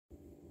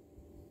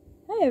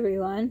Hi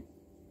everyone.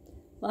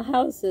 Well,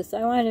 how's this?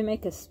 I wanted to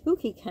make a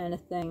spooky kind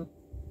of thing.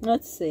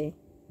 Let's see.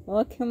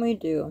 What can we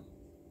do?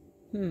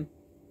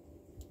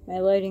 My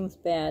lighting's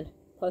bad.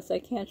 Plus I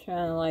can't turn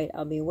on the light.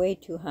 I'll be way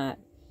too hot.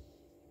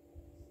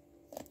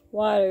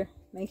 Water.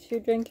 Make sure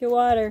you drink your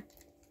water.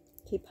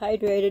 Keep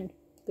hydrated.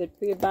 Good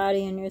for your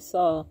body and your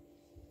soul.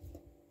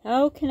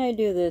 How can I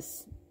do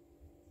this?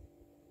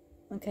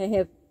 Okay, I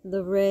have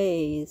the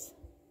rays.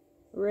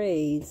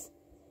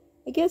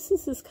 I guess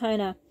this is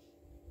kind of...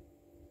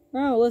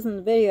 Well, it wasn't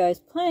the video I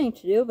was planning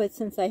to do, but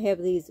since I have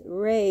these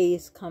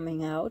rays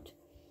coming out,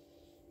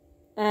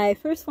 I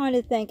first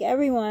wanted to thank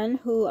everyone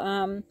who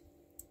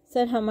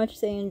said how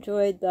much they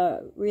enjoyed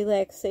the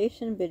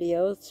relaxation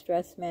videos,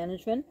 Stress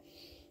Management.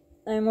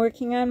 I'm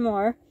working on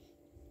more.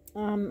 I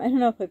don't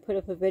know if I put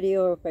up a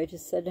video or if I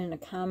just said in a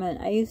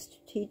comment. I used to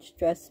teach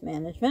Stress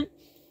Management,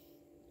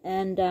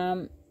 and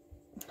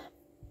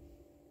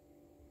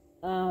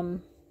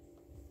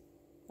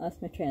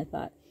lost my train of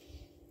thought.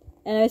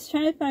 And I was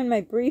trying to find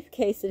my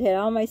briefcase that had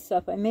all my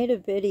stuff. I made a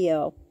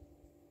video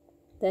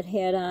that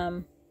had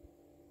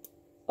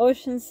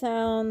ocean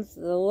sounds,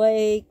 the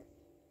lake,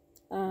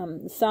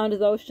 the sound of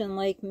the ocean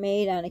lake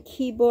made on a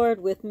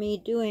keyboard with me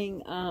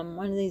doing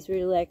one of these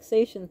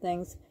relaxation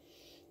things.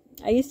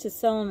 I used to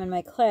sell them in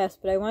my class,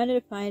 but I wanted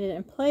to find it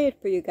and play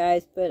it for you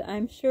guys, but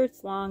I'm sure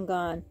it's long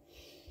gone,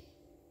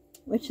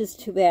 which is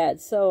too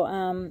bad. So,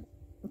 I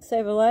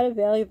have a lot of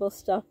valuable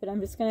stuff, but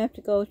I'm just going to have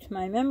to go to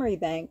my memory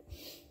bank.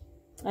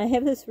 I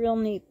have this real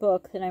neat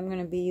book that I'm going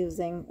to be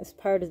using as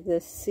part of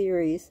this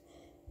series.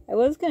 I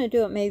was going to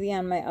do it maybe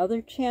on my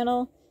other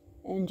channel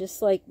and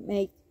just like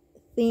make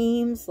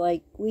themes,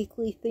 like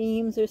weekly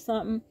themes or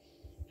something.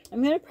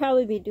 I'm going to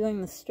probably be doing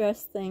the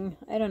stress thing,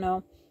 I don't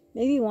know,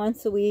 maybe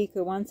once a week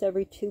or once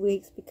every 2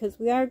 weeks, because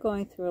we are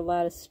going through a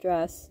lot of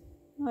stress.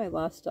 Oh, I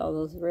lost all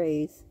those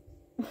rays.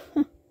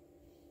 There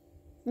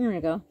we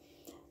go.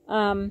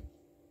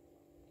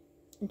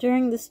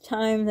 During this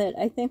time that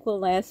I think will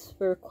last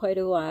for quite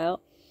a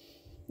while,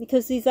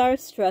 because these are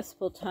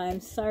stressful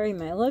times. Sorry,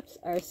 my lips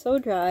are so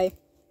dry.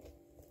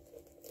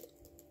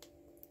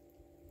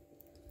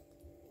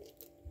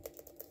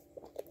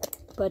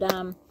 But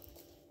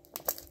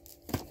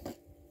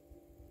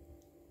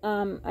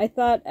I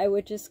thought I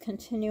would just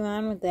continue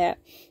on with that,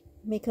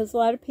 because a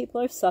lot of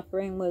people are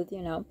suffering with,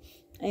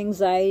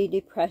 anxiety,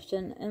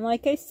 depression, and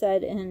like I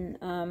said in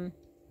the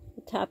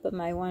top of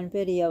my one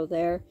video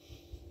there,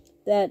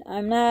 that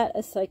I'm not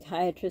a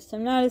psychiatrist.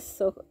 I'm not a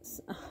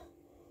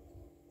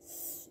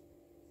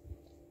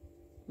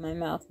my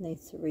mouth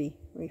needs to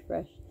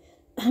refresh.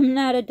 I'm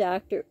not a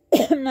doctor.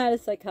 I'm not a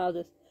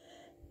psychologist.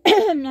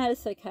 I'm not a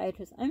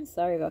psychiatrist. I'm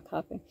sorry about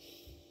coughing.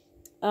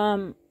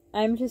 I'm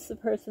just a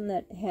person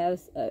that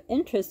has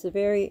interests, I'm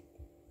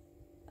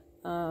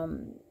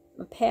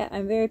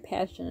very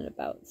passionate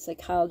about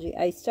psychology.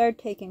 I started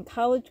taking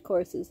college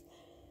courses.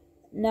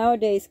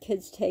 Nowadays,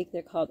 kids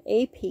they're called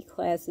AP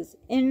classes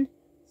in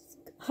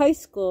high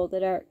school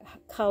that are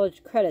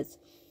college credits.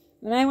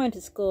 When I went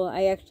to school,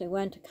 I actually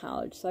went to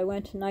college. So I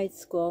went to night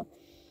school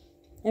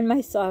in my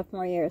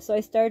sophomore year. So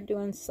I started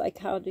doing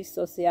psychology,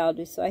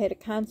 sociology. So I had a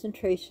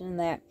concentration in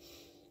that.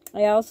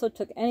 I also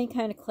took any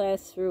kind of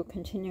class through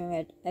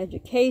continuing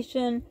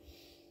education.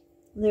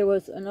 There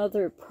was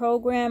another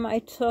program I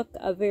took,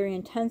 a very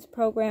intense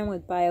program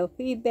with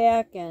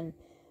biofeedback and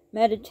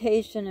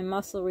meditation and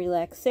muscle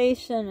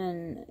relaxation,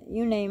 and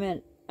you name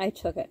it, I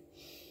took it.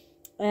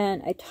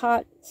 And I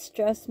taught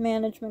stress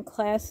management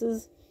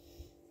classes,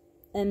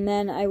 and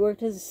then I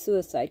worked as a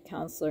suicide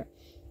counselor.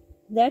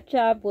 That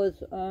job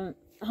was,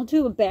 I'll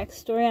do a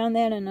backstory on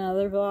that in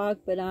another vlog,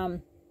 but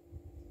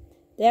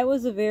that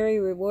was a very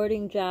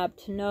rewarding job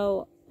to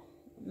know.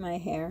 My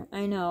hair,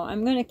 I know,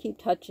 I'm going to keep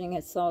touching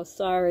it, so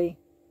sorry.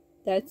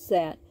 That's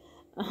that.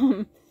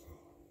 It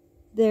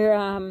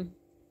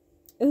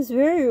was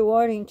very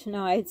rewarding to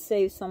know I had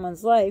saved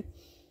someone's life,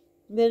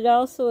 but it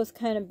also was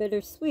kind of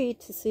bittersweet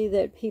to see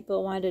that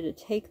people wanted to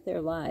take their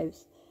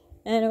lives.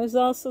 And it was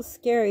also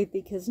scary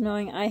because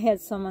knowing I had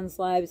someone's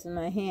lives in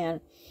my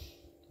hand.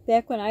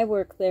 Back when I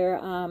worked there,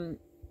 I'm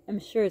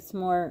sure it's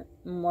more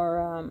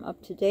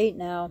up to date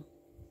now.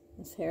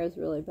 This hair is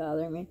really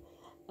bothering me.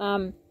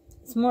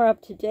 It's more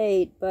up to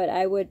date, but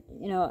I would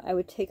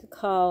take a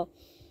call,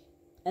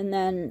 and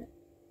then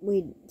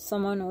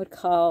someone would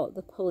call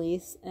the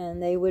police,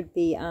 and they would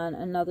be on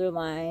another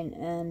line,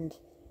 and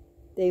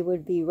they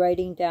would be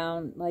writing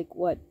down like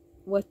what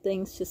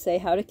things to say,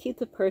 how to keep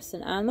the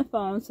person on the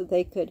phone so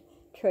they could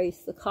trace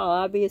the call.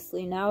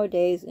 Obviously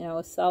nowadays,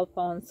 with cell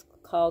phones,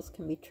 calls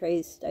can be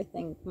traced, I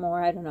think,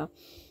 more, I don't know.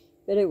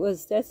 But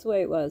that's the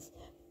way it was.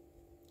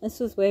 This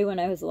was way when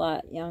I was a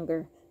lot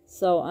younger.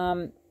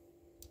 So,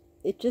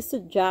 it just, a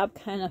job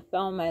kind of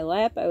fell in my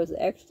lap. I was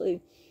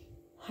actually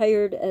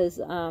hired as,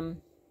 I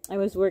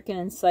was working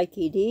in Psych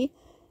ED,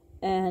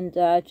 and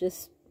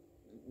that's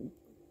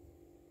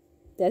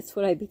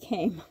what I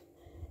became.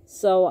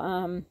 So,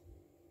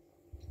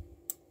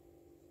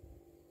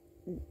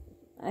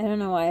 I don't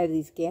know why I have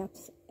these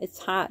gaps. It's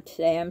hot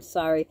today, I'm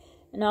sorry.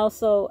 And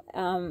also,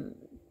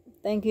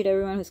 thank you to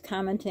everyone who's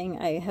commenting.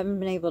 I haven't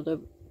been able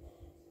to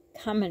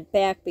comment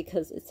back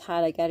because it's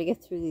hot. I got to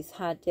get through these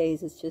hot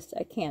days. It's just,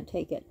 I can't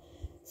take it.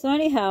 So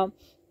anyhow,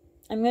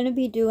 I'm going to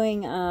be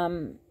doing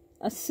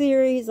a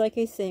series, like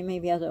I say,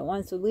 maybe I'll do it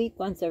once a week,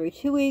 once every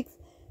 2 weeks,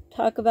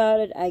 talk about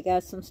it. I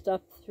got some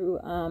stuff through,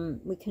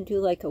 we can do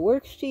like a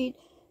worksheet.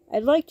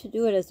 I'd like to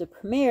do it as a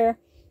premiere.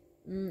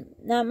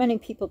 Not many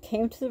people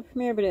came to the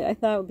premiere, but I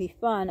thought it would be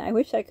fun. I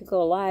wish I could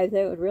go live.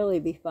 That would really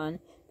be fun.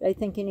 But I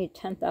think you need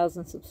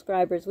 10,000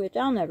 subscribers, which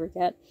I'll never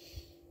get.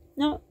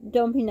 No,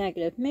 don't be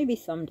negative. Maybe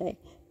someday.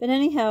 But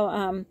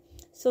anyhow,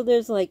 so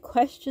there's like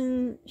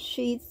question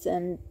sheets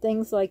and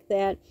things like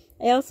that.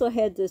 I also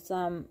had this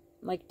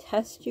like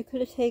test you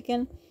could have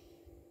taken.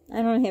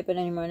 I don't have it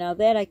anymore now.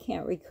 That I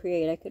can't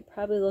recreate. I could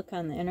probably look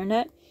on the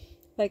internet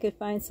if I could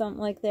find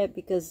something like that,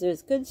 because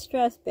there's good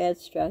stress, bad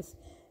stress.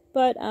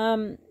 But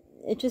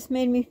it just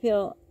made me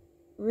feel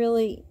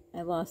really,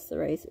 I lost the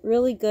race,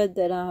 really good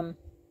that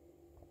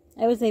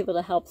I was able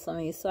to help some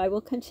of you. So I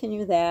will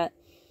continue that.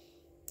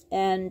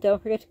 And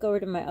don't forget to go over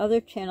to my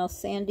other channel,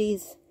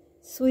 Sandy's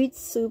Sweets,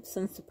 Soups,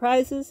 and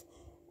Surprises.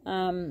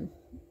 It's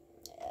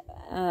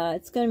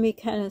going to be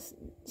kind of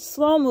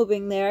slow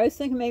moving there. I was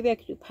thinking maybe I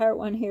could do part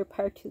 1 here,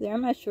 part 2 there.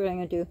 I'm not sure what I'm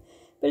going to do.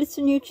 But it's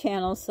a new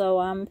channel, so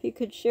if you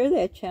could share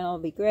that channel, it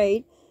would be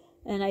great.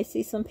 And I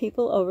see some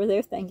people over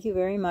there. Thank you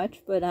very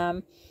much. But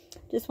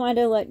just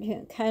wanted to let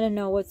you kind of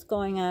know what's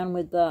going on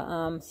with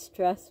the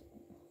stress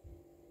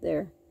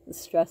there, the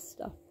stress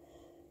stuff.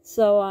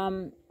 So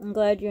I'm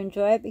glad you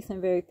enjoy it, because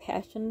I'm very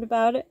passionate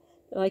about it.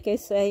 But like I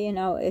say, you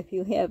know, if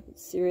you have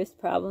serious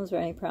problems or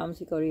any problems,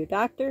 you go to your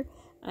doctor.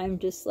 I'm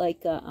just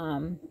like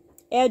a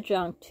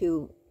adjunct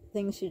to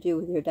things you do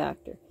with your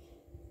doctor.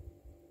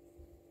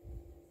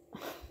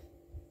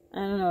 I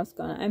don't know what's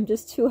going on. I'm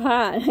just too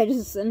hot. I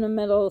just in the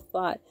middle of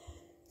thought.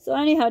 So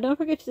anyhow, don't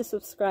forget to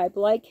subscribe,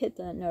 like, hit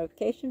the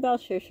notification bell,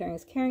 share, sharing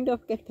is caring. Don't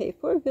forget to pay it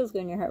forward. It feels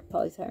good in your heart,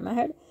 Polly's heart in my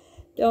heart.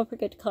 Don't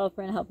forget to call a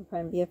friend, help a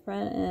friend, be a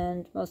friend,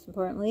 and most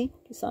importantly,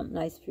 do something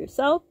nice for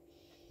yourself.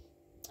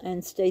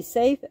 And stay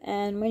safe.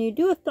 And when you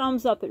do a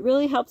thumbs up, it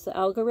really helps the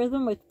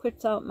algorithm, which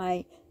puts out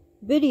my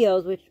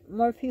videos, which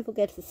more people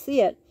get to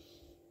see it.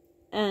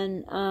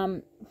 And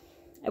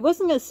I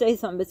wasn't going to say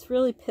something, but it's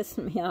really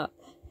pissing me off.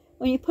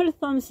 When you put a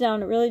thumbs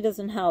down, it really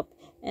doesn't help.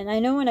 And I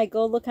know when I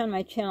go look on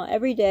my channel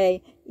every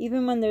day,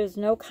 even when there's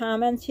no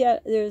comments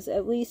yet, there's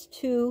at least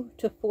 2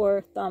 to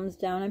 4 thumbs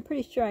down. I'm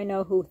pretty sure I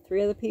know who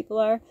 3 of the people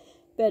are.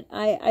 But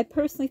I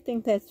personally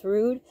think that's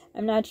rude.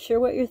 I'm not sure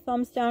what you're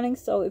thumbs downing.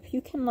 So if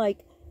you can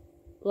like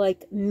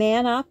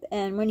man up,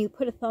 and when you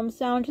put a thumbs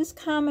down, just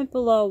comment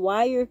below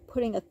why you're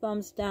putting a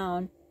thumbs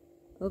down,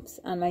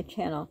 on my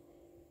channel.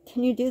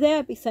 Can you do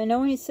that? Because I know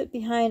when you sit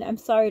behind, I'm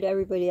sorry to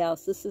everybody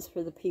else. This is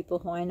for the people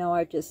who I know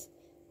are just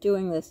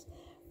doing this.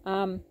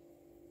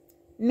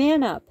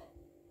 Man up.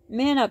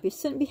 Man up. You're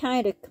sitting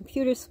behind a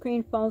computer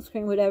screen, phone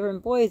screen, whatever,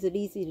 and boy, is it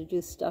easy to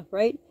do stuff,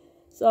 right?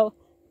 So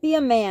be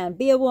a man.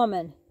 Be a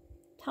woman.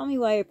 Tell me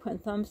why you're putting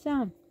thumbs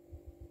down.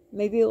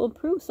 Maybe it will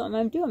prove something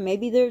I'm doing.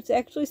 Maybe there's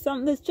actually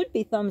something that should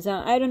be thumbs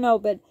down. I don't know,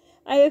 but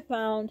I have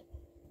found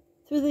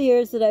through the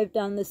years that I've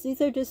done this,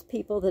 these are just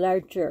people that are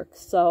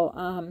jerks.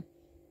 So,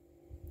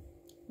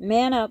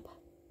 man up,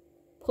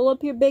 pull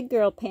up your big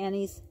girl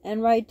panties,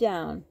 and write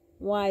down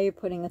why you're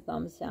putting a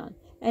thumbs down.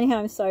 Anyhow,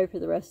 I'm sorry for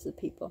the rest of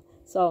the people.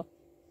 So,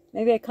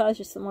 maybe I caused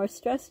you some more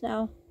stress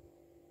now.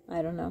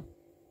 I don't know.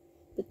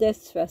 But that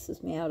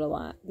stresses me out a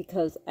lot,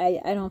 because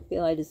I don't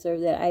feel I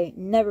deserve that. I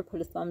never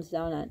put a thumbs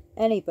down on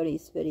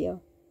anybody's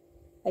video.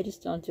 I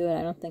just don't do it.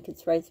 I don't think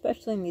it's right,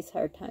 especially in these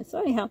hard times.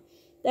 So anyhow,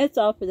 that's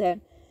all for that.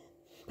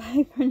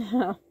 Bye for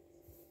now.